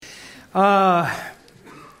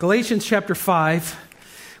Galatians chapter 5.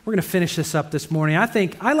 We're going to finish this up this morning.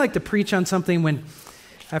 I like to preach on something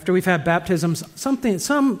after we've had baptisms, something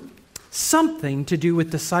to do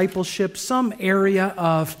with discipleship, some area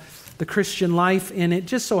of the Christian life. And it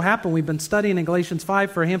just so happened we've been studying in Galatians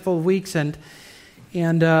 5 for a handful of weeks, and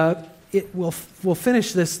we'll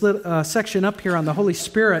finish this section up here on the Holy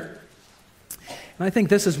Spirit. And I think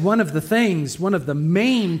this is one of the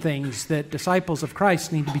main things that disciples of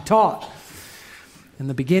Christ need to be taught in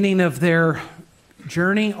the beginning of their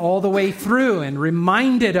journey all the way through, and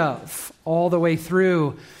reminded of all the way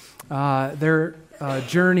through their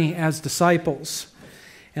journey as disciples.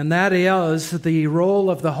 And that is the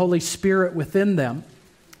role of the Holy Spirit within them.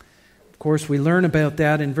 Of course, we learn about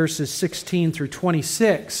that in verses 16 through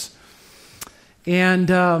 26.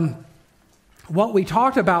 And what we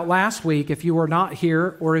talked about last week, if you were not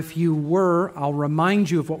here, or if you were, I'll remind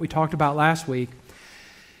you of what we talked about last week,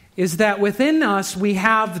 is that within us we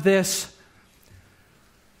have this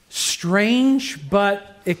strange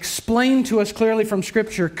but explained to us clearly from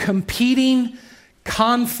Scripture, competing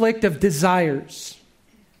conflict of desires.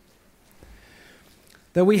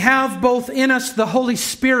 That we have both in us the Holy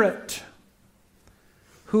Spirit,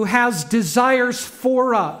 who has desires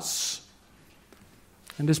for us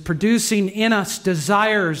and is producing in us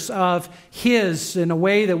desires of His in a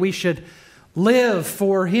way that we should live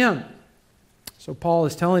for Him. So Paul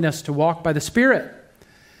is telling us to walk by the Spirit,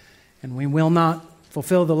 and we will not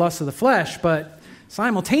fulfill the lusts of the flesh, but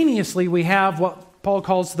simultaneously we have what Paul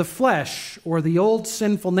calls the flesh, or the old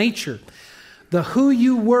sinful nature, the who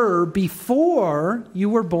you were before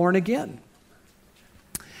you were born again.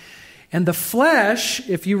 And the flesh,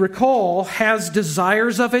 if you recall, has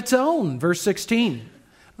desires of its own. Verse 16.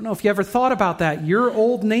 I don't know if you ever thought about that. Your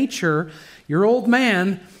old nature, your old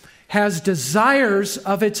man, has desires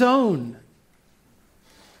of its own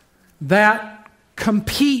that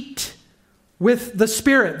compete with the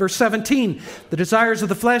Spirit. Verse 17, the desires of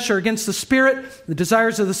the flesh are against the Spirit, the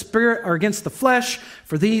desires of the Spirit are against the flesh,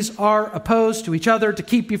 for these are opposed to each other to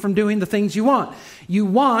keep you from doing the things you want. You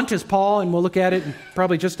want, as Paul, and we'll look at it in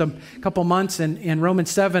probably just a couple months in Romans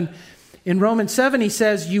 7. In Romans 7, he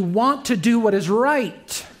says, you want to do what is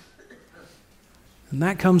right. And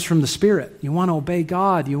that comes from the Spirit. You want to obey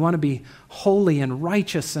God. You want to be holy and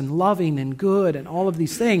righteous and loving and good and all of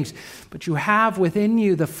these things. But you have within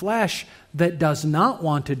you the flesh that does not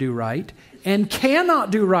want to do right and cannot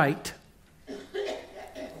do right.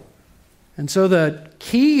 And so the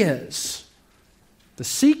key is, the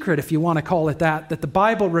secret, if you want to call it that the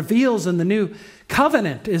Bible reveals in the New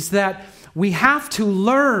Covenant, is that we have to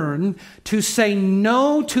learn to say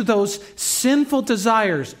no to those sinful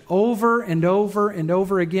desires over and over and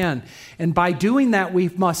over again. And by doing that, we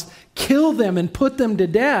must kill them and put them to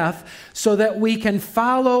death so that we can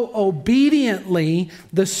follow obediently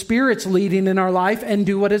the Spirit's leading in our life and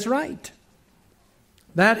do what is right.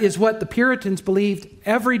 That is what the Puritans believed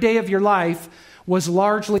every day of your life was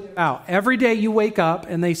largely about. Every day you wake up,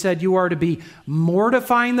 and they said you are to be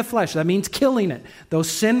mortifying the flesh. That means killing it. Those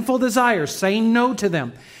sinful desires, saying no to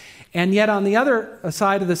them. And yet on the other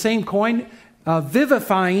side of the same coin,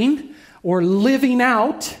 vivifying or living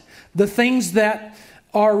out the things that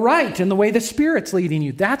are right in the way the Spirit's leading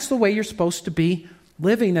you. That's the way you're supposed to be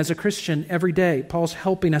living as a Christian every day. Paul's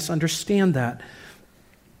helping us understand that.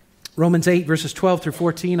 Romans 8, verses 12 through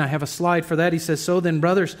 14, I have a slide for that. He says, so then,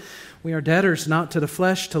 brothers, we are debtors not to the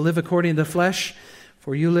flesh, to live according to the flesh.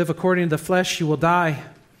 For you live according to the flesh, you will die.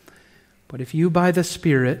 But if you by the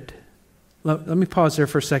Spirit, let me pause there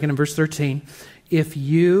for a second in verse 13. If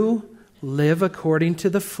you live according to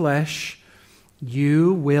the flesh,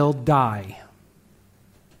 you will die.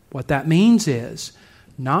 What that means is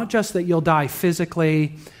not just that you'll die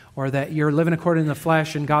physically, or that you're living according to the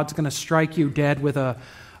flesh and God's going to strike you dead with a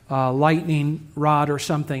lightning rod or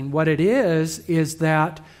something. What it is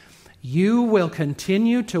that you will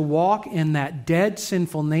continue to walk in that dead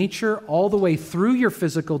sinful nature all the way through your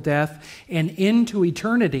physical death and into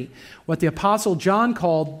eternity. What the Apostle John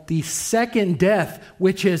called the second death,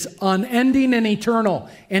 which is unending and eternal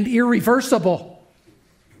and irreversible.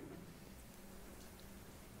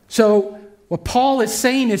 So what Paul is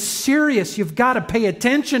saying is serious. You've got to pay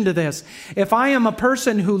attention to this. If I am a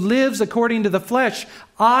person who lives according to the flesh,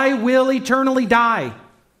 I will eternally die.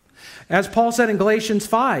 As Paul said in Galatians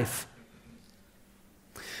 5.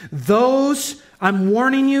 I'm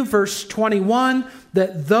warning you, verse 21,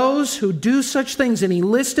 that those who do such things, and he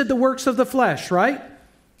listed the works of the flesh, right?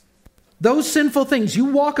 Those sinful things, you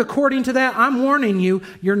walk according to that, I'm warning you,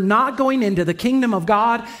 you're not going into the kingdom of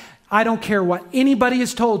God. I don't care what anybody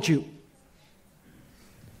has told you.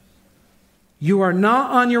 You are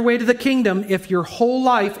not on your way to the kingdom if your whole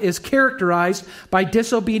life is characterized by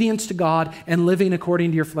disobedience to God and living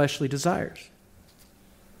according to your fleshly desires.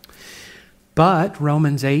 But,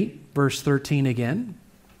 Romans 8, verse 13 again,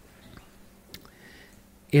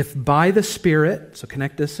 if by the Spirit, so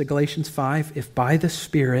connect this to Galatians 5, if by the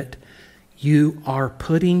Spirit you are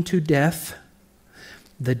putting to death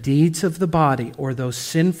the deeds of the body, or that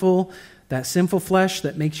sinful flesh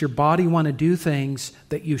that makes your body want to do things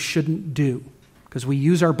that you shouldn't do. Because we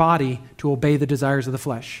use our body to obey the desires of the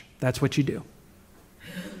flesh. That's what you do.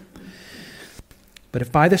 But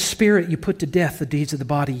if by the Spirit you put to death the deeds of the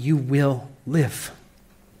body, you will live.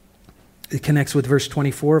 It connects with verse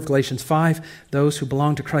 24 of Galatians 5. Those who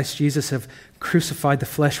belong to Christ Jesus have crucified the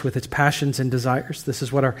flesh with its passions and desires. This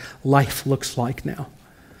is what our life looks like now.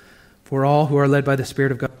 For all who are led by the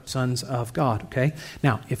Spirit of God, sons of God. Okay?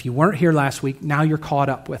 Now, if you weren't here last week, now you're caught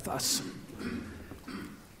up with us.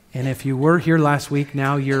 And if you were here last week,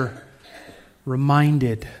 now you're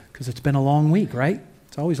reminded, because it's been a long week, right?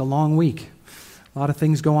 It's always a long week. A lot of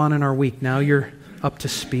things go on in our week. Now you're up to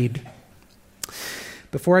speed.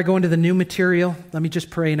 Before I go into the new material, let me just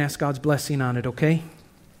pray and ask God's blessing on it, okay?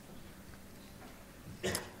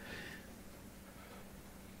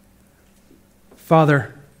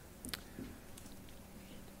 Father,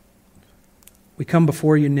 we come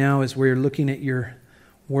before you now as we're looking at your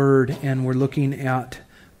word, and we're looking at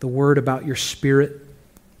the word about your Spirit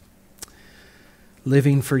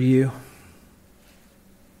living for you.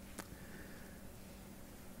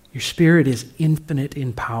 Your Spirit is infinite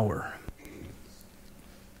in power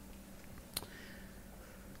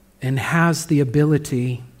and has the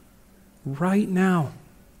ability right now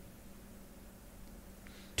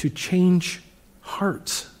to change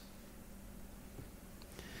hearts.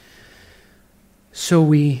 So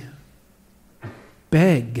we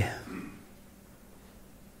beg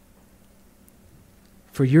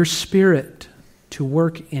for your Spirit to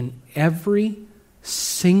work in every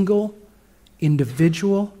single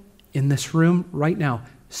individual in this room right now,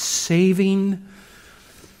 saving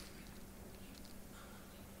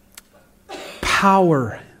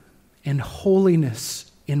power and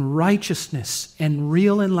holiness and righteousness and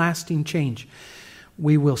real and lasting change.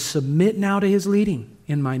 We will submit now to His leading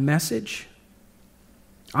in my message.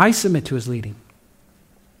 I submit to His leading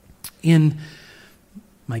in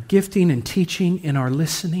my gifting and teaching, in our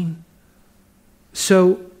listening.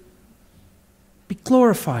 So be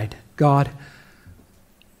glorified, God,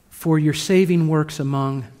 for your saving works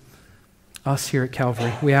among us here at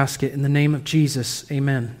Calvary. We ask it in the name of Jesus.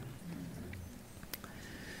 Amen.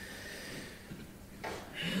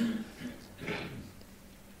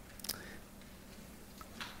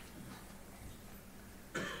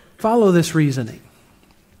 Follow this reasoning.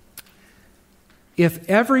 If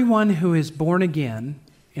everyone who is born again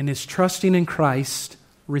and is trusting in Christ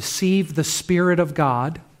receive the Spirit of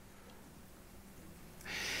God,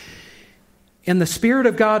 and the Spirit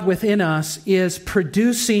of God within us is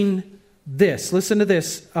producing this. Listen to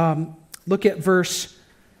this. Look at verse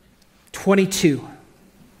 22.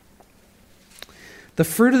 The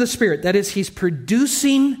fruit of the Spirit, that is, He's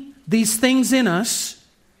producing these things in us,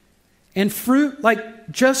 and fruit,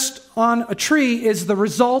 like just on a tree, is the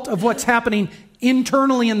result of what's happening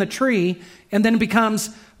internally in the tree, and then it becomes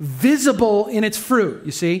visible in its fruit,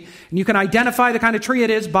 you see? And you can identify the kind of tree it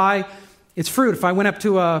is by its fruit. If I went up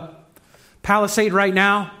to a Palisade right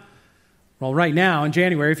now in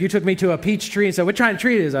January, if you took me to a peach tree and said, what kind of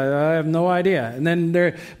tree it is? I have no idea. And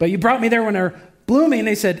then but you brought me there when they're blooming,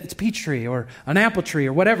 they said, it's a peach tree or an apple tree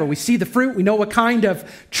or whatever. We see the fruit, we know what kind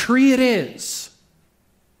of tree it is.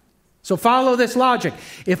 So follow this logic.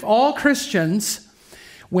 If all Christians,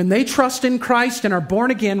 when they trust in Christ and are born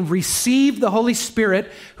again, receive the Holy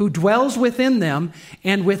Spirit who dwells within them,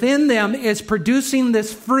 and within them is producing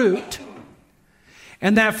this fruit,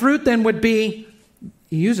 and that fruit then would be,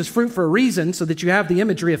 he uses fruit for a reason so that you have the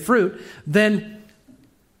imagery of fruit, then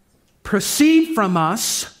proceed from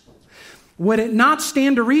us, would it not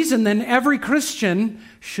stand to reason then every Christian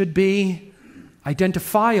should be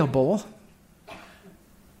identifiable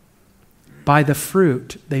by the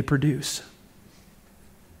fruit they produce?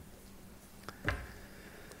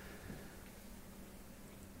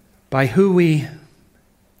 By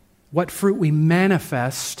what fruit we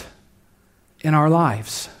manifest in our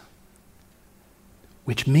lives.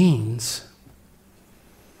 Which means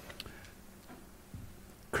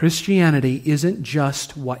Christianity isn't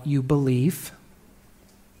just what you believe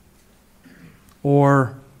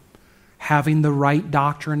or having the right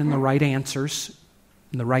doctrine and the right answers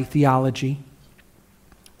and the right theology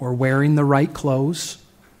or wearing the right clothes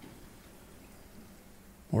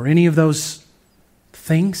or any of those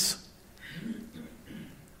things.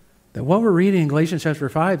 that what we're reading in Galatians chapter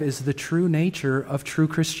 5 is the true nature of true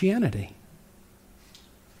Christianity.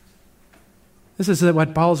 This is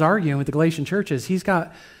what Paul's arguing with the Galatian churches. He's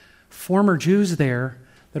got former Jews there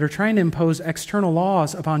that are trying to impose external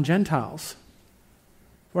laws upon Gentiles.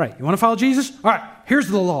 All right, you want to follow Jesus? All right, here's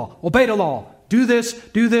the law. Obey the law. Do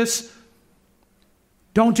this,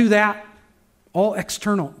 don't do that. All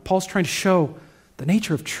external. Paul's trying to show the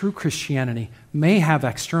nature of true Christianity may have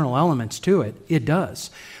external elements to it. It does.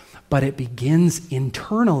 But it begins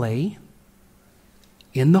internally,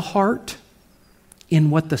 in the heart, in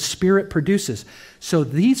what the Spirit produces. So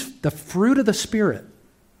the fruit of the Spirit,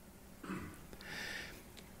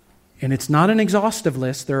 and it's not an exhaustive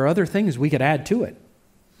list. There are other things we could add to it.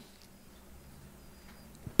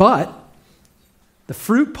 But the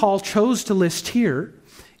fruit Paul chose to list here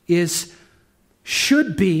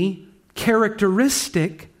should be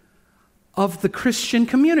characteristic of the Christian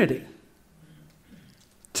community.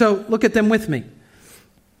 So look at them with me.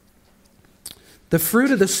 The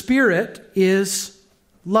fruit of the Spirit is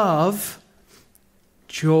love,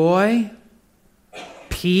 joy,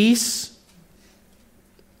 peace,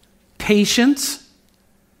 patience,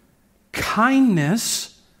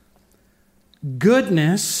 kindness,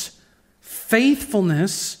 goodness,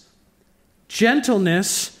 faithfulness,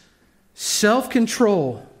 gentleness,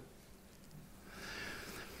 self-control.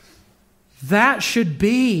 That should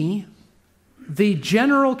be the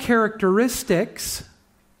general characteristics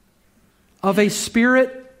of a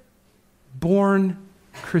Spirit-born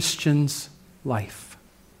Christian's life.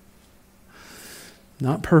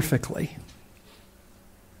 Not perfectly,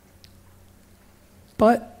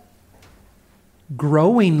 but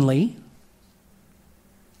growingly.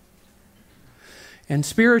 And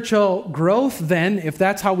spiritual growth then, if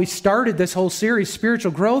that's how we started this whole series,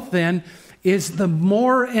 spiritual growth then is the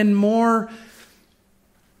more and more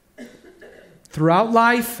throughout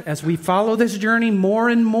life, as we follow this journey, more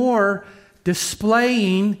and more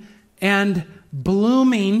displaying and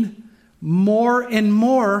blooming more and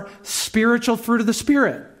more spiritual fruit of the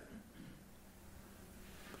Spirit.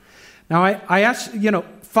 Now, I ask,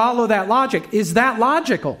 follow that logic. Is that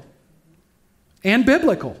logical and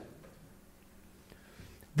biblical?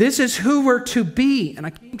 This is who we're to be. And I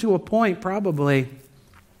came to a point probably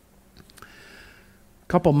a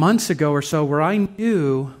couple months ago or so where I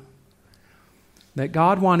knew that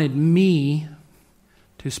God wanted me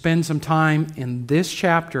to spend some time in this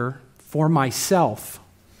chapter for myself.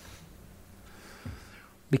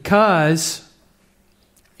 Because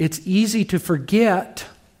it's easy to forget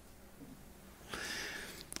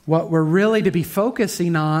what we're really to be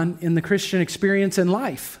focusing on in the Christian experience in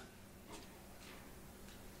life.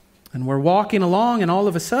 And we're walking along, and all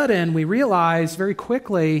of a sudden we realize very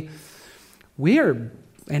quickly we are,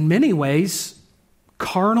 in many ways,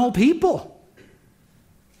 carnal people.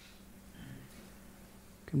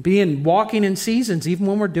 Walking in seasons, even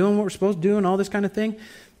when we're doing what we're supposed to do and all this kind of thing,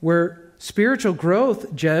 where spiritual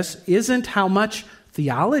growth just isn't how much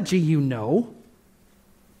theology you know,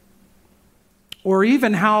 or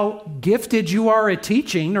even how gifted you are at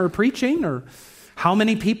teaching or preaching, or how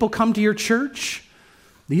many people come to your church.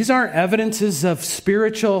 These aren't evidences of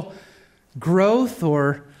spiritual growth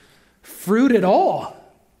or fruit at all.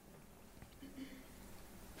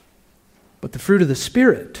 But the fruit of the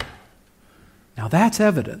Spirit, now that's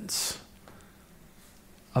evidence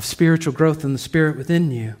of spiritual growth in the Spirit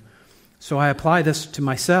within you. So I apply this to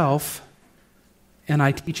myself, and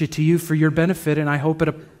I teach it to you for your benefit, and I hope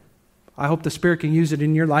the Spirit can use it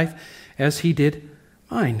in your life as He did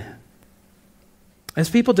mine. As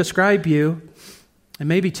people describe you, and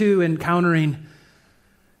maybe too encountering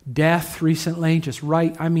death recently, just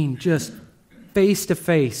face to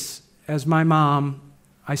face. As my mom,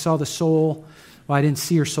 I saw the soul. Well, I didn't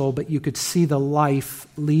see her soul, but you could see the life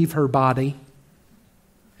leave her body.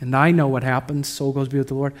 And I know what happens. Soul goes to be with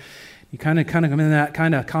the Lord. You kind of come in that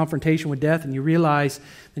kind of confrontation with death, and you realize,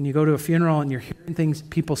 then you go to a funeral and you're hearing things,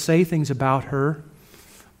 people say things about her,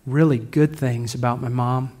 really good things about my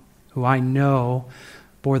mom, who I know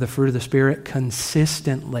bore the fruit of the Spirit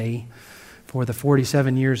consistently for the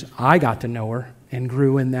 47 years I got to know her and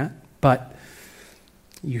grew in that. But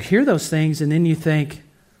you hear those things and then you think,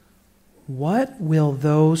 what will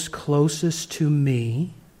those closest to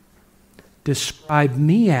me describe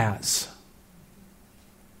me as?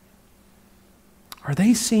 Are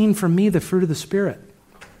they seeing from me the fruit of the Spirit?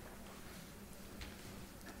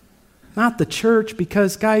 Not the church,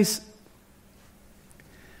 because guys,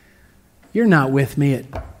 you're not with me at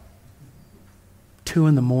 2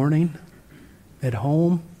 a.m. at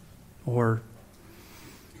home or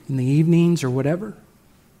in the evenings or whatever.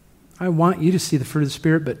 I want you to see the fruit of the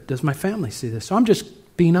Spirit, but does my family see this? So I'm just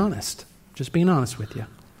being honest. Just being honest with you.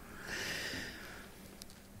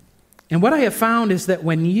 And what I have found is that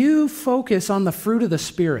when you focus on the fruit of the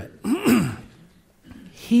Spirit,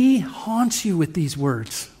 He haunts you with these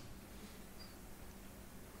words.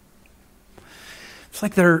 It's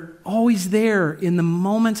like they're always there in the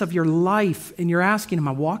moments of your life, and you're asking, am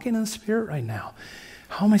I walking in the Spirit right now?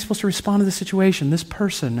 How am I supposed to respond to this situation? This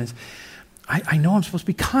person is, I know I'm supposed to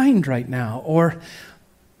be kind right now, or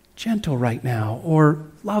gentle right now, or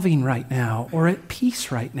loving right now, or at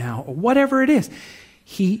peace right now, or whatever it is.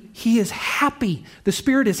 He is happy. The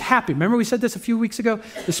Spirit is happy. Remember we said this a few weeks ago?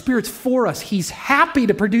 The Spirit's for us. He's happy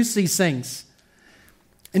to produce these things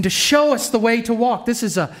and to show us the way to walk. This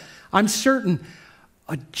is I'm certain,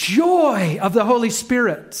 a joy of the Holy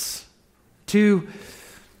Spirit to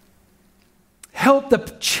help the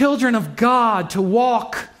children of God to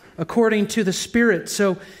walk according to the Spirit.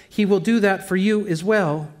 So He will do that for you as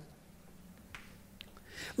well.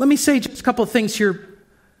 Let me say just a couple of things here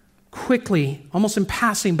quickly, almost in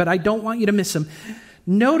passing, but I don't want you to miss them.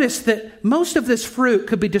 Notice that most of this fruit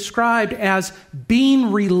could be described as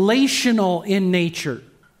being relational in nature.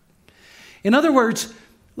 In other words,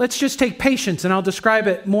 let's just take patience, and I'll describe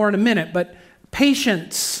it more in a minute, but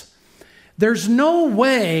patience, there's no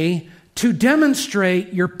way to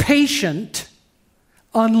demonstrate you're patient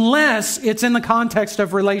unless it's in the context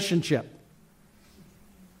of relationship.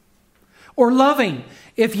 Or loving.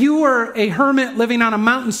 If you were a hermit living on a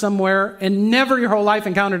mountain somewhere and never your whole life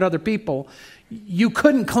encountered other people, you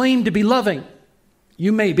couldn't claim to be loving.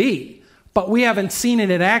 You may be, but we haven't seen it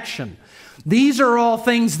in action. These are all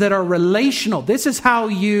things that are relational. This is how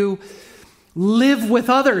you live with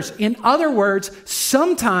others. In other words,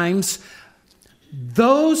 sometimes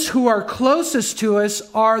those who are closest to us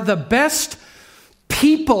are the best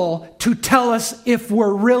people to tell us if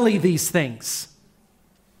we're really these things.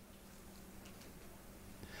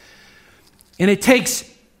 And it takes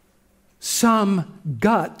some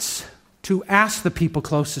guts to ask the people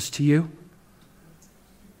closest to you.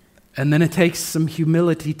 And then it takes some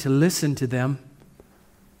humility to listen to them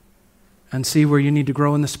and see where you need to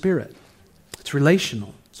grow in the Spirit. It's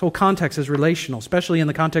relational. This whole context is relational, especially in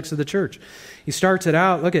the context of the church. He starts it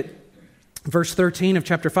out. Look at verse 13 of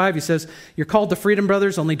chapter 5. He says, you're called to freedom,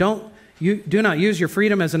 brothers, only do not use your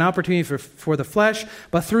freedom as an opportunity for the flesh,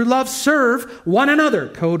 but through love serve one another.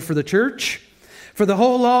 Code for the church. For the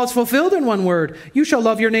whole law is fulfilled in one word. You shall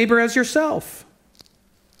love your neighbor as yourself.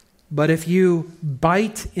 But if you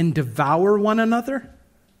bite and devour one another,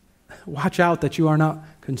 watch out that you are not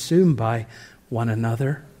consumed by one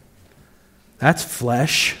another. That's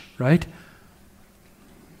flesh, right?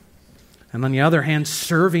 And on the other hand,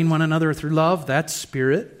 serving one another through love, that's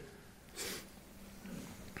spirit.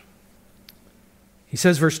 He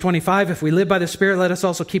says, verse 25, if we live by the Spirit, let us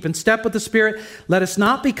also keep in step with the Spirit. Let us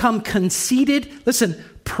not become conceited. Listen,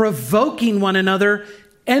 provoking one another,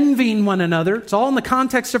 envying one another. It's all in the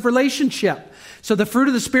context of relationship. So the fruit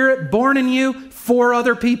of the Spirit born in you for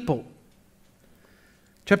other people.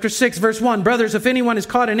 Chapter 6, verse 1, brothers, if anyone is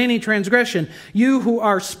caught in any transgression, you who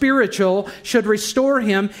are spiritual should restore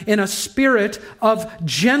him in a spirit of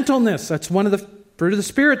gentleness. That's one of the fruit of the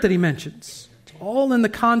Spirit that he mentions. It's all in the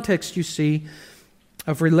context, you see,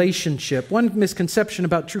 of relationship. One misconception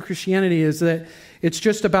about true Christianity is that it's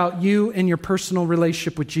just about you and your personal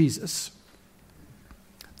relationship with Jesus.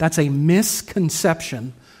 That's a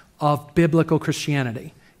misconception of biblical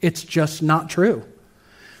Christianity. It's just not true.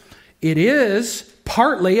 It is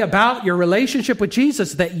partly about your relationship with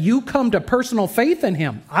Jesus that you come to personal faith in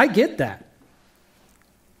Him. I get that.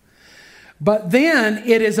 But then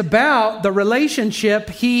it is about the relationship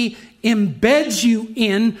He embeds you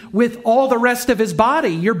in with all the rest of His body.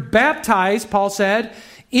 You're baptized, Paul said,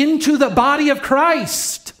 into the body of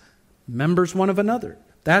Christ, members one of another.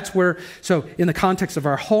 That's where, so in the context of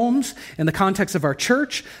our homes, in the context of our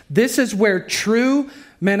church, this is where true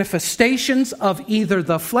manifestations of either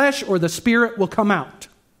the flesh or the Spirit will come out.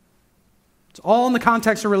 It's all in the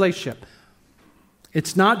context of relationship.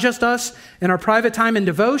 It's not just us in our private time and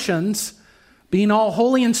devotions being all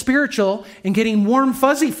holy and spiritual and getting warm,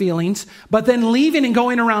 fuzzy feelings, but then leaving and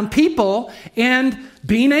going around people and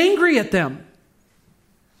being angry at them.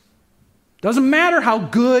 Doesn't matter how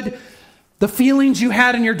good the feelings you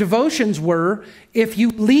had in your devotions were, if you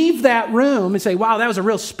leave that room and say, wow, that was a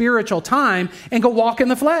real spiritual time, and go walk in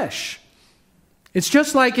the flesh. It's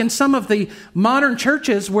just like in some of the modern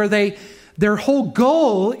churches where their whole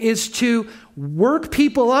goal is to work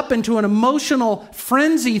people up into an emotional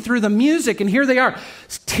frenzy through the music, and here they are,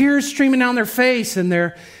 tears streaming down their face, and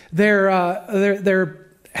they're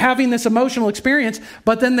having this emotional experience,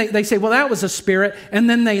 but then they say, well, that was a spirit, and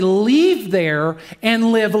then they leave there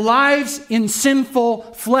and live lives in sinful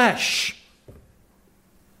flesh.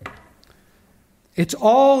 It's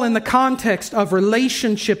all in the context of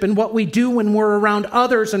relationship and what we do when we're around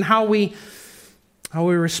others and how we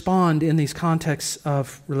respond in these contexts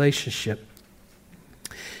of relationship.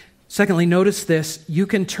 Secondly, notice this. You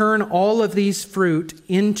can turn all of these fruit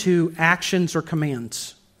into actions or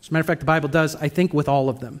commands. As a matter of fact, the Bible does, I think, with all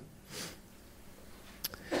of them.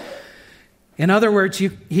 In other words,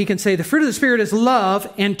 he can say the fruit of the Spirit is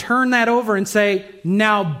love and turn that over and say,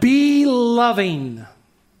 now be loving.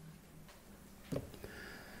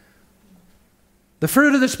 The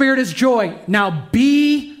fruit of the Spirit is joy. Now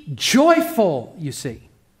be joyful, you see.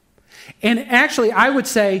 And actually, I would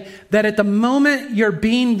say that at the moment you're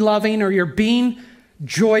being loving or you're being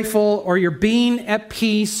joyful or you're being at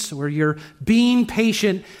peace or you're being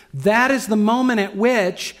patient, that is the moment at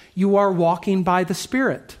which you are walking by the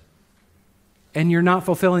Spirit and you're not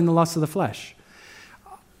fulfilling the lusts of the flesh.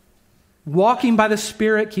 Walking by the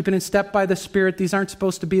Spirit, keeping in step by the Spirit, these aren't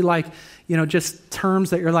supposed to be like, just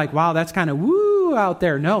terms that you're like, wow, that's kind of woo out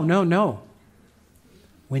there. No.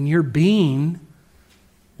 When you're being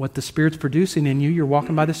what the Spirit's producing in you, you're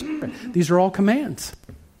walking by the Spirit. These are all commands.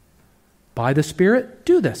 By the Spirit,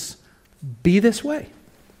 do this. Be this way.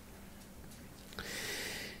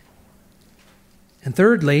 And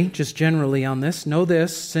thirdly, just generally on this, know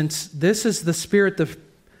this, since this is the Spirit,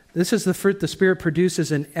 this is the fruit the Spirit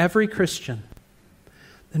produces in every Christian,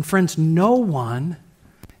 then friends, no one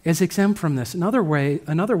is exempt from this. In other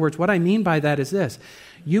words, what I mean by that is this.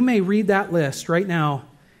 You may read that list right now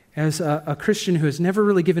as a Christian who has never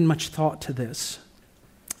really given much thought to this.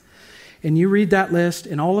 And you read that list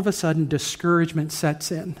and all of a sudden discouragement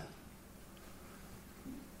sets in.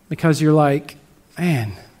 Because you're like,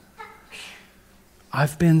 man,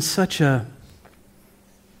 I've been such a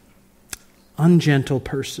ungentle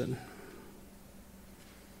person.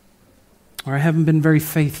 Or I haven't been very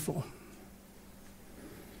faithful.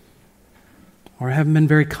 Or I haven't been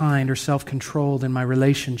very kind or self-controlled in my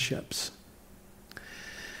relationships.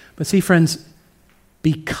 But see, friends,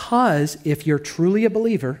 because if you're truly a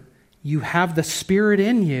believer, you have the Spirit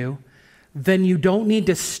in you, then you don't need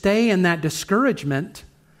to stay in that discouragement.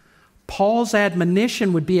 Paul's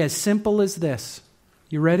admonition would be as simple as this.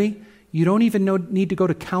 You ready? You don't even need to go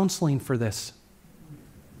to counseling for this.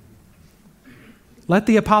 Let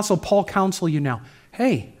the Apostle Paul counsel you now.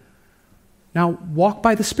 Hey, now walk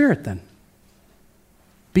by the Spirit then.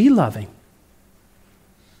 Be loving.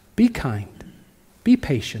 Be kind. Be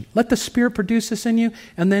patient. Let the Spirit produce this in you.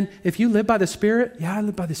 And then if you live by the Spirit, I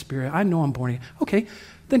live by the Spirit. I know I'm born again. Okay,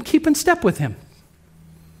 then keep in step with Him.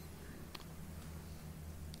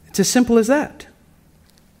 It's as simple as that.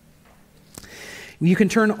 You can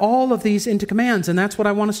turn all of these into commands, and that's what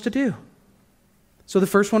I want us to do. So the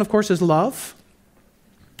first one, of course, is love.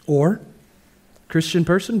 Or, Christian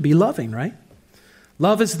person, be loving, right?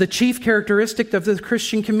 Love is the chief characteristic of the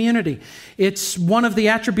Christian community. It's one of the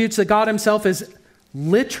attributes that God Himself is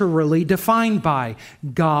literally defined by.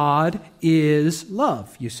 God is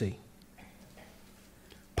love, you see.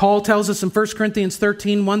 Paul tells us in 1 Corinthians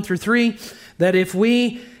 13, 1 through 3, that if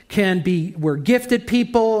we're gifted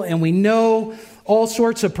people and we know all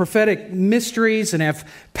sorts of prophetic mysteries and have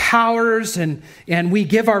powers and we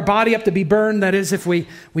give our body up to be burned, that is, if we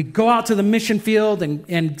go out to the mission field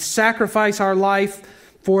and sacrifice our life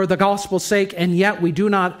for the gospel's sake, and yet we do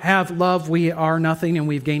not have love, we are nothing and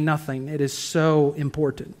we've gained nothing. It is so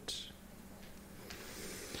important.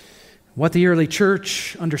 What the early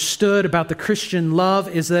church understood about the Christian love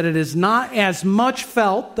is that it is not as much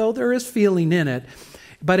felt, though there is feeling in it,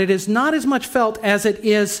 but it is not as much felt as it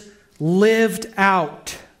is lived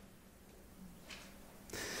out.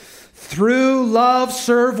 Through love,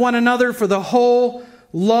 serve one another, for the whole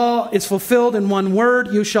law is fulfilled in one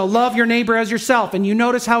word. You shall love your neighbor as yourself. And you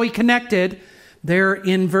notice how he connected there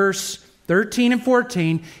in verse 13 and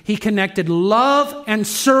 14. He connected love and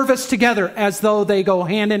service together as though they go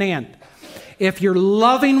hand in hand. If you're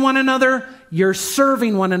loving one another, you're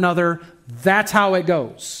serving one another. That's how it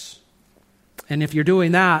goes. And if you're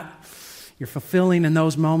doing that, you're fulfilling in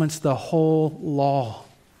those moments the whole law.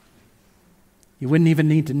 You wouldn't even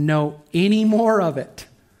need to know any more of it.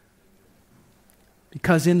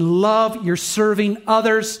 Because in love, you're serving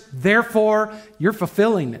others. Therefore, you're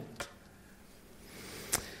fulfilling it.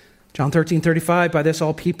 John 13:35, by this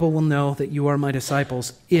all people will know that you are my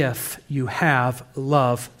disciples if you have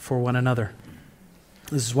love for one another.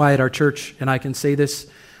 This is why at our church, and I can say this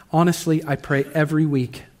honestly, I pray every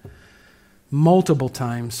week, multiple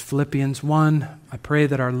times, Philippians 1, I pray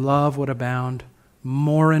that our love would abound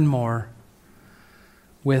more and more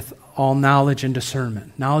with all knowledge and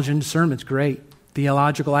discernment. Knowledge and discernment's great.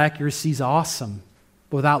 Theological accuracy is awesome.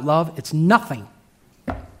 But without love, it's nothing.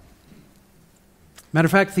 Matter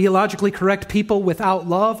of fact, theologically correct people without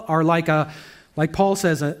love are like Paul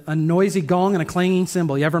says, a noisy gong and a clanging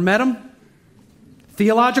cymbal. You ever met them?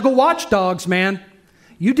 Theological watchdogs, man.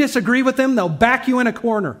 You disagree with them, they'll back you in a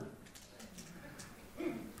corner.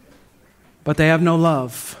 But they have no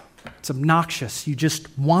love. It's obnoxious. You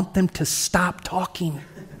just want them to stop talking.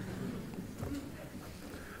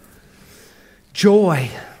 Joy.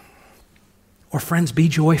 Or friends, be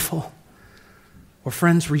joyful. Or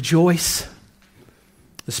friends, rejoice.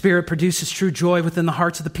 The Spirit produces true joy within the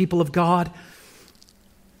hearts of the people of God.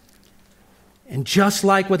 And just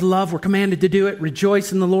like with love, we're commanded to do it.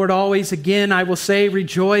 Rejoice in the Lord always. Again, I will say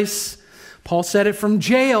rejoice. Paul said it from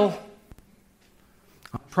jail.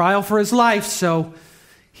 On trial for his life, so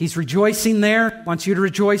he's rejoicing there. Wants you to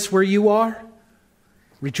rejoice where you are.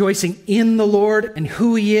 Rejoicing in the Lord and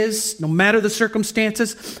who He is, no matter the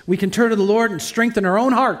circumstances. We can turn to the Lord and strengthen our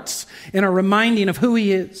own hearts in our reminding of who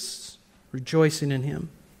He is. Rejoicing in Him.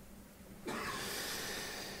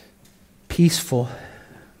 Peaceful.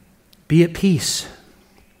 Be at peace.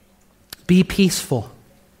 Be peaceful.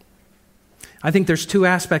 I think there's two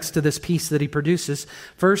aspects to this peace that he produces.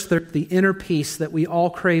 First, there's the inner peace that we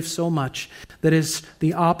all crave so much, that is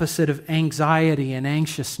the opposite of anxiety and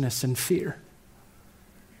anxiousness and fear.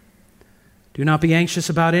 Do not be anxious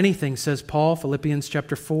about anything, says Paul, Philippians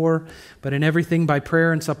chapter 4, but in everything by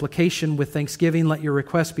prayer and supplication with thanksgiving let your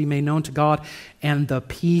requests be made known to God, and the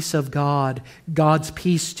peace of God, God's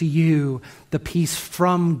peace to you, the peace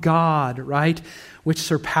from God, right, which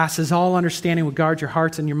surpasses all understanding, will guard your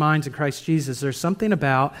hearts and your minds in Christ Jesus. There's something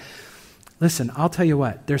about, listen, I'll tell you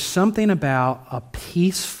what, there's something about a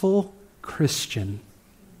peaceful Christian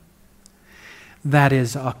that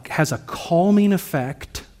has a calming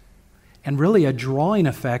effect and really a drawing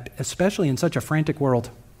effect, especially in such a frantic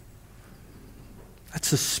world.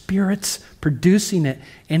 That's the Spirit's producing it,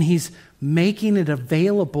 and He's making it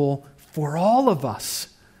available for all of us.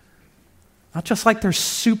 Not just like there's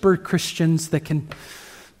super Christians that can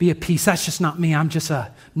be at peace. That's just not me. I'm just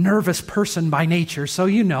a nervous person by nature, so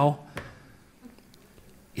you know.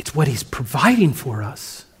 It's what He's providing for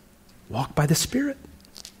us. Walk by the Spirit.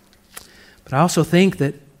 But I also think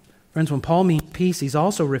that, friends, when Paul means peace, he's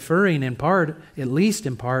also referring in part, at least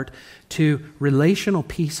in part, to relational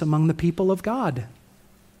peace among the people of God.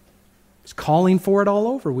 He's calling for it all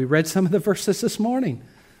over. We read some of the verses this morning.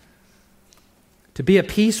 To be at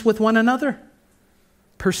peace with one another.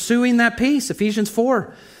 Pursuing that peace. Ephesians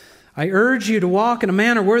 4. I urge you to walk in a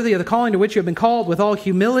manner worthy of the calling to which you have been called, with all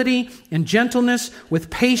humility and gentleness, with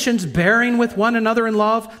patience, bearing with one another in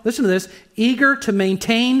love. Listen to this. Eager to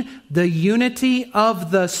maintain the unity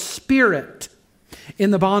of the Spirit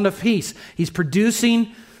in the bond of peace. He's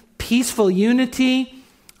producing peaceful unity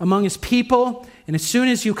among His people. And as soon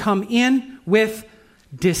as you come in with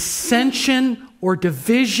dissension or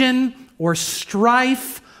division or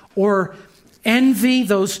strife or envy,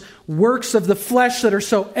 those works of the flesh that are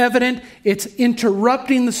so evident, it's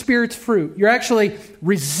interrupting the Spirit's fruit. You're actually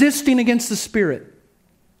resisting against the Spirit.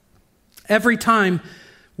 Every time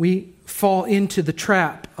we fall into the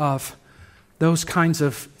trap of those kinds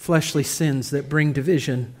of fleshly sins that bring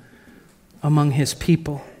division among His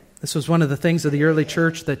people. This was one of the things of the early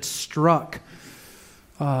church that struck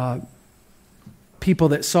people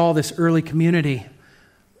that saw this early community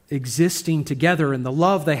existing together, and the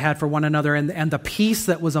love they had for one another, and the peace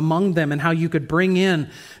that was among them, and how you could bring in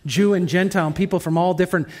Jew and Gentile and people from all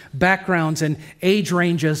different backgrounds and age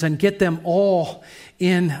ranges and get them all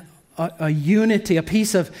in a unity, a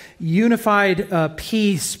piece of unified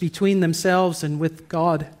peace between themselves and with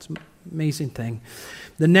God. It's an amazing thing.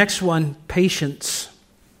 The next one, patience.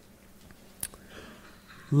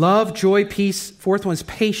 Love, joy, peace. Fourth one is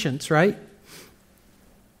patience, right?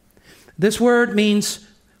 This word means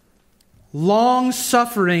long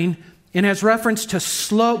suffering and has reference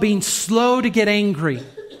to being slow to get angry.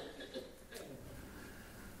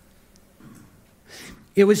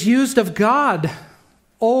 It was used of God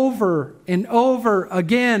over and over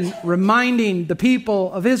again, reminding the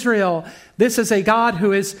people of Israel, this is a God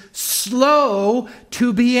who is slow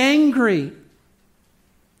to be angry.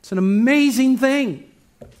 It's an amazing thing.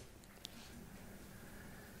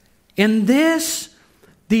 And this,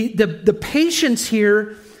 the patience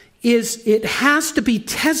here is it has to be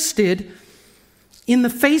tested in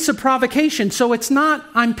the face of provocation. So it's not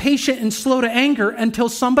I'm patient and slow to anger until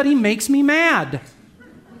somebody makes me mad.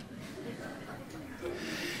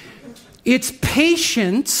 It's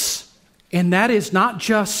patience, and that is not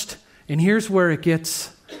just And here's where it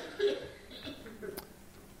gets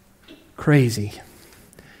crazy.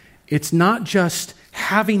 It's not just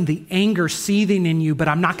having the anger seething in you, but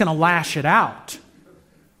I'm not going to lash it out.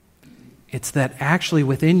 It's that actually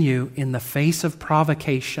within you, in the face of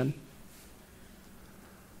provocation,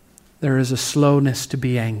 there is a slowness to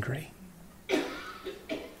be angry.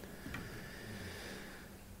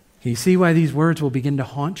 You see why these words will begin to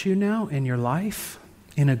haunt you now in your life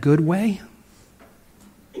in a good way?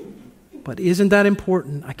 But isn't that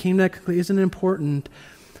important? I came to that conclusion. Isn't it important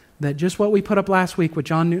that just what we put up last week with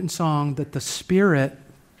John Newton's song, that the Spirit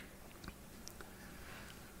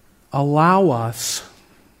allow us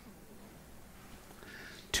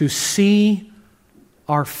to see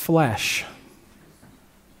our flesh.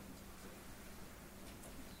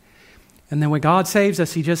 And then when God saves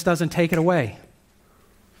us, He just doesn't take it away.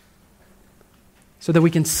 So that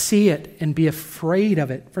we can see it and be afraid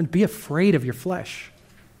of it. Friend, be afraid of your flesh.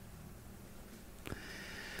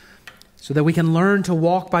 So that we can learn to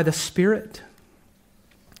walk by the Spirit.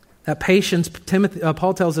 That patience,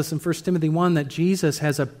 Paul tells us in 1 Timothy 1 that Jesus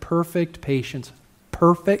has a perfect patience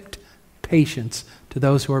to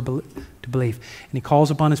those who are to believe. And He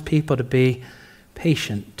calls upon His people to be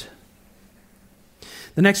patient.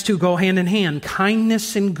 The next two go hand in hand,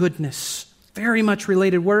 kindness and goodness. Very much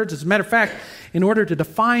related words. As a matter of fact, in order to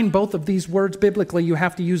define both of these words biblically, you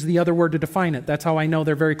have to use the other word to define it. That's how I know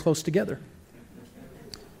they're very close together.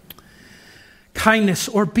 Kindness,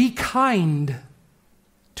 or be kind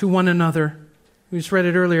to one another. We just read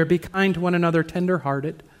it earlier. Be kind to one another,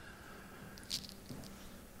 tender-hearted.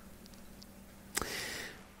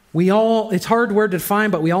 It's a hard word to define,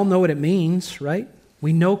 but we all know what it means, right?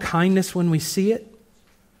 We know kindness when we see it.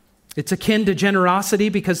 It's akin to generosity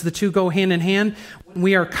because the two go hand in hand. When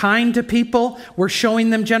we are kind to people, we're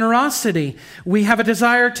showing them generosity. We have a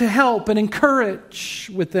desire to help and encourage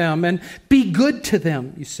with them and be good to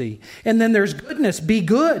them, you see. And then there's goodness, be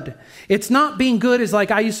good. It's not being good is like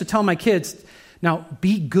I used to tell my kids, now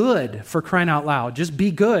be good, for crying out loud. Just be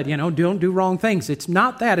good, don't do wrong things. It's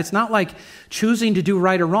not that. It's not like choosing to do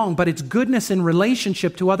right or wrong, but it's goodness in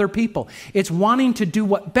relationship to other people. It's wanting to do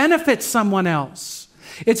what benefits someone else.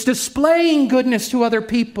 It's displaying goodness to other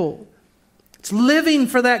people. It's living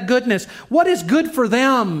for that goodness. What is good for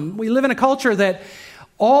them? We live in a culture that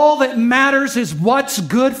all that matters is what's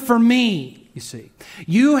good for me, you see.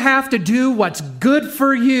 You have to do what's good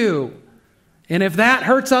for you. And if that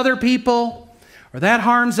hurts other people or that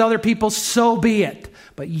harms other people, so be it.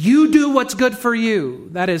 But you do what's good for you.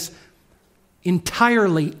 That is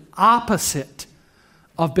entirely opposite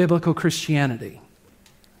of biblical Christianity.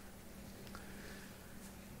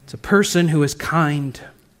 It's a person who is kind,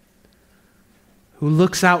 who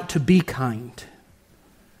looks out to be kind,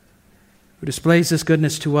 who displays this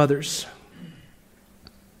goodness to others.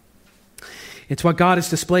 It's what God has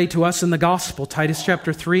displayed to us in the gospel. Titus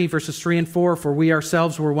chapter 3, verses 3 and 4. For we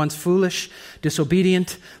ourselves were once foolish,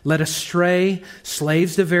 disobedient, led astray,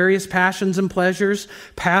 slaves to various passions and pleasures,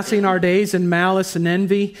 passing our days in malice and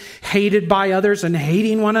envy, hated by others and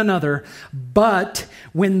hating one another. But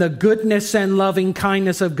when the goodness and loving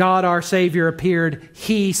kindness of God our Savior appeared,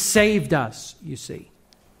 He saved us, you see.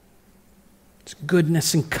 It's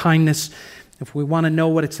goodness and kindness. If we want to know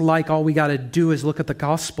what it's like, all we got to do is look at the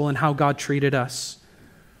gospel and how God treated us.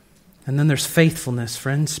 And then there's faithfulness,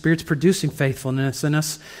 friends. Spirit's producing faithfulness in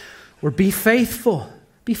us. Or be faithful.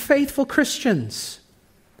 Be faithful Christians.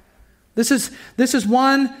 This is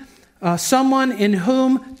someone in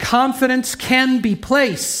whom confidence can be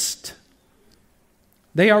placed.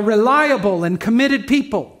 They are reliable and committed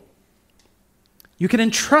people. You can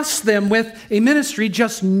entrust them with a ministry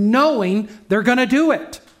just knowing they're going to do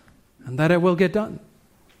it. And that it will get done.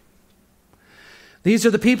 These are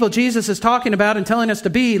the people Jesus is talking about and telling us to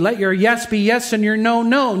be. Let your yes be yes and your no,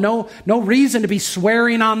 no. No reason to be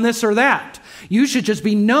swearing on this or that. You should just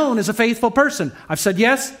be known as a faithful person. I've said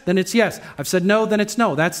yes, then it's yes. I've said no, then it's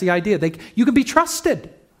no. That's the idea. You can be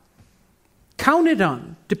trusted, counted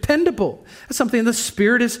on, dependable. That's something the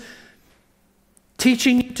Spirit is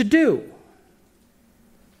teaching you to do.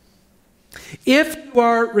 If you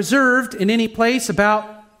are reserved in any place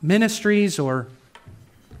about ministries or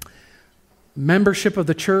membership of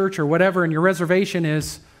the church or whatever, and your reservation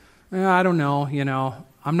is, I don't know,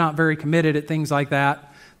 I'm not very committed at things like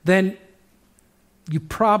that, then you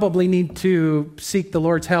probably need to seek the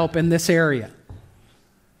Lord's help in this area.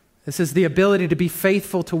 This is the ability to be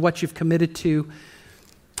faithful to what you've committed to,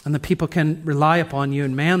 and the people can rely upon you.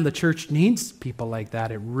 And man, the church needs people like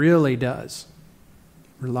that. It really does.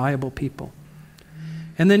 Reliable people.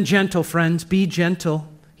 And then gentle, friends. Be gentle.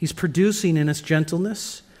 He's producing in us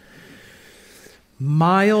gentleness.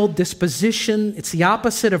 mild disposition. It's the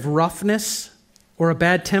opposite of roughness or a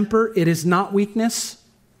bad temper. It is not weakness.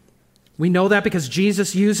 We know that because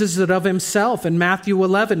Jesus uses it of himself in Matthew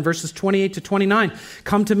 11, verses 28 to 29.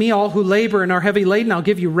 Come to me, all who labor and are heavy laden. I'll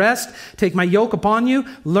give you rest. Take my yoke upon you.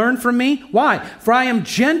 Learn from me. Why? For I am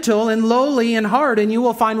gentle and lowly in heart, and you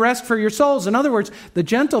will find rest for your souls. In other words, the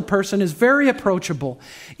gentle person is very approachable,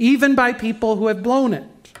 even by people who have blown it.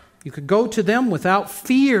 You could go to them without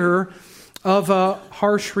fear of a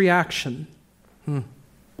harsh reaction.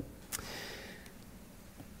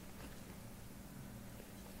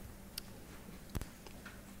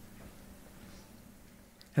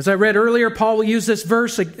 As I read earlier, Paul will use this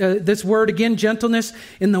word again, gentleness,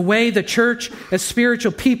 in the way the church as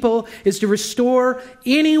spiritual people is to restore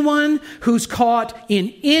anyone who's caught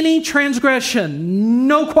in any transgression.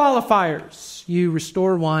 No qualifiers. You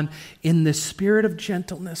restore one in the spirit of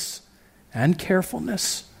gentleness and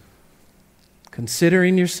carefulness,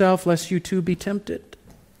 considering yourself lest you too be tempted.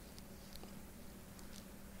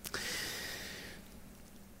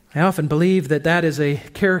 I often believe that is a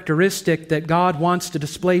characteristic that God wants to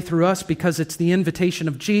display through us because it's the invitation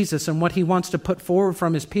of Jesus, and what he wants to put forward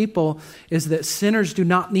from his people is that sinners do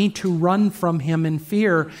not need to run from him in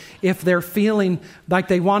fear if they're feeling like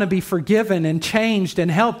they want to be forgiven and changed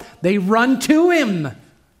and helped. They run to him,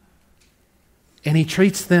 and he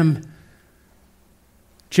treats them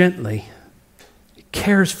gently. He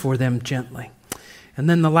cares for them gently. And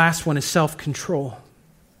then the last one is self-control.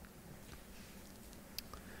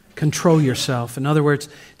 Control yourself. In other words,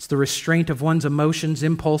 it's the restraint of one's emotions,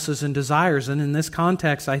 impulses, and desires. And in this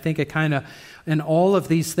context, I think in all of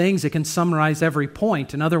these things, it can summarize every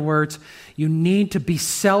point. In other words, you need to be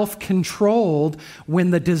self-controlled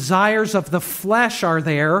when the desires of the flesh are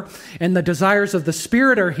there and the desires of the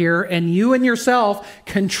Spirit are here, and you and yourself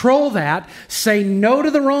control that. Say no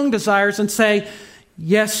to the wrong desires and say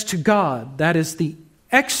yes to God. That is the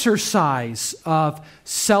exercise of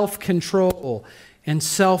self-control and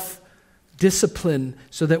self-discipline,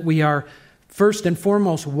 so that we are first and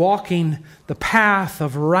foremost walking the path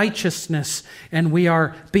of righteousness, and we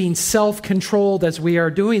are being self-controlled as we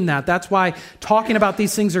are doing that. That's why talking about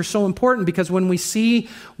these things are so important, because when we see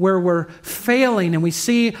where we're failing and we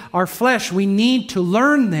see our flesh, we need to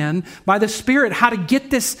learn then by the Spirit how to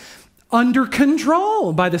get this under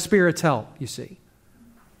control by the Spirit's help, you see.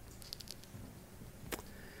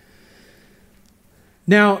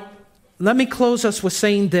 Now, let me close us with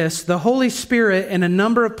saying this. The Holy Spirit in a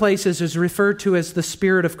number of places is referred to as the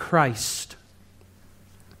Spirit of Christ.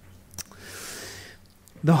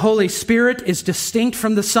 The Holy Spirit is distinct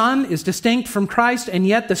from the Son, is distinct from Christ, and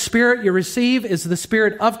yet the Spirit you receive is the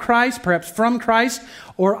Spirit of Christ, perhaps from Christ,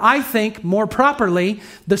 or I think more properly,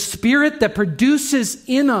 the Spirit that produces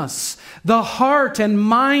in us the heart and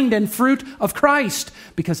mind and fruit of Christ.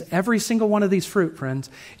 Because every single one of these fruit, friends,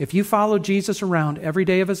 if you follow Jesus around every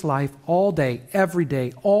day of his life, all day, every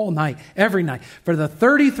day, all night, every night, for the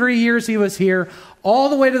 33 years he was here, all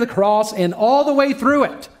the way to the cross and all the way through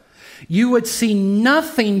it, you would see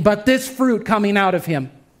nothing but this fruit coming out of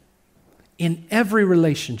him. In every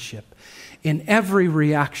relationship, in every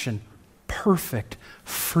reaction, perfect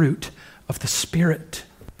fruit of the Spirit.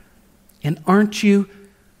 And aren't you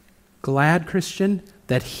glad, Christian,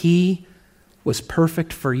 that he was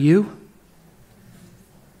perfect for you?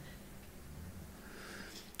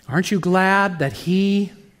 Aren't you glad that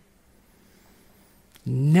he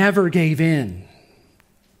never gave in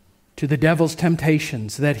to the devil's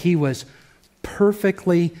temptations, that he was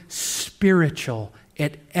perfectly spiritual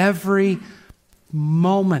at every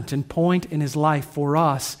moment and point in his life for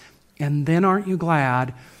us? And then aren't you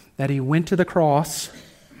glad that he went to the cross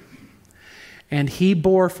and he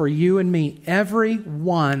bore for you and me every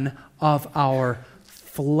one of our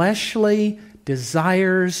fleshly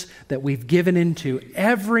desires that we've given into,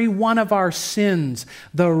 every one of our sins,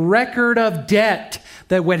 the record of debt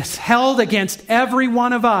that was held against every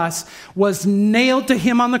one of us was nailed to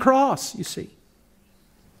him on the cross, you see.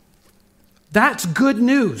 That's good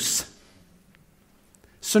news.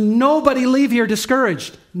 So nobody leave here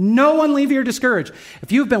discouraged. No one leave here discouraged.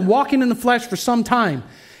 If you've been walking in the flesh for some time,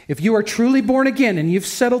 if you are truly born again and you've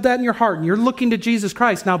settled that in your heart and you're looking to Jesus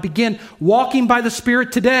Christ, now begin walking by the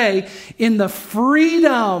Spirit today in the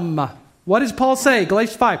freedom. What does Paul say?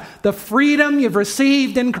 Galatians 5. The freedom you've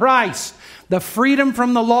received in Christ. The freedom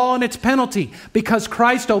from the law and its penalty. Because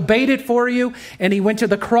Christ obeyed it for you and he went to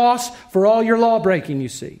the cross for all your law breaking, you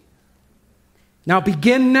see. Now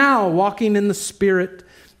begin now walking in the Spirit,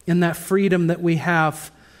 in that freedom that we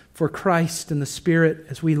have for Christ and the Spirit,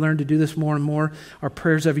 as we learn to do this more and more. Our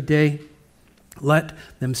prayers every day, let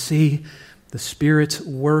them see the Spirit's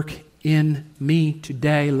work in me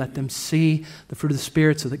today. Let them see the fruit of the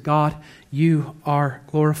Spirit so that, God, you are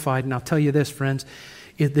glorified. And I'll tell you this, friends,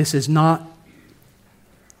 this is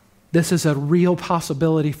a real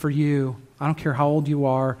possibility for you. I don't care how old you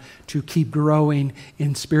are, to keep growing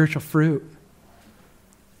in spiritual fruit.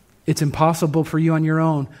 It's impossible for you on your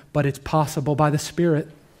own, but it's possible by the Spirit.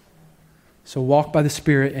 So walk by the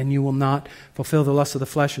Spirit and you will not fulfill the lust of the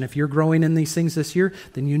flesh. And if you're growing in these things this year,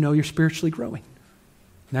 then you know you're spiritually growing.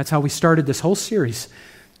 And that's how we started this whole series.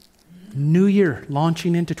 New year,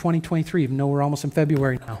 launching into 2023, even though we're almost in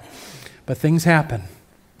February now. But things happen.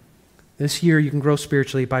 This year you can grow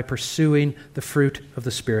spiritually by pursuing the fruit of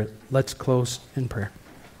the Spirit. Let's close in prayer.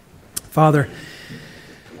 Father,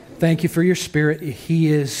 thank you for your Spirit.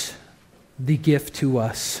 He is the gift to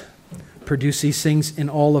us. Produce these things in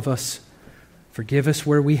all of us. Forgive us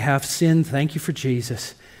where we have sinned. Thank you for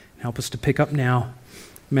Jesus. Help us to pick up now,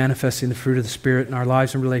 manifesting the fruit of the Spirit in our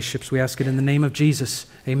lives and relationships. We ask it in the name of Jesus.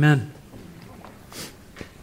 Amen.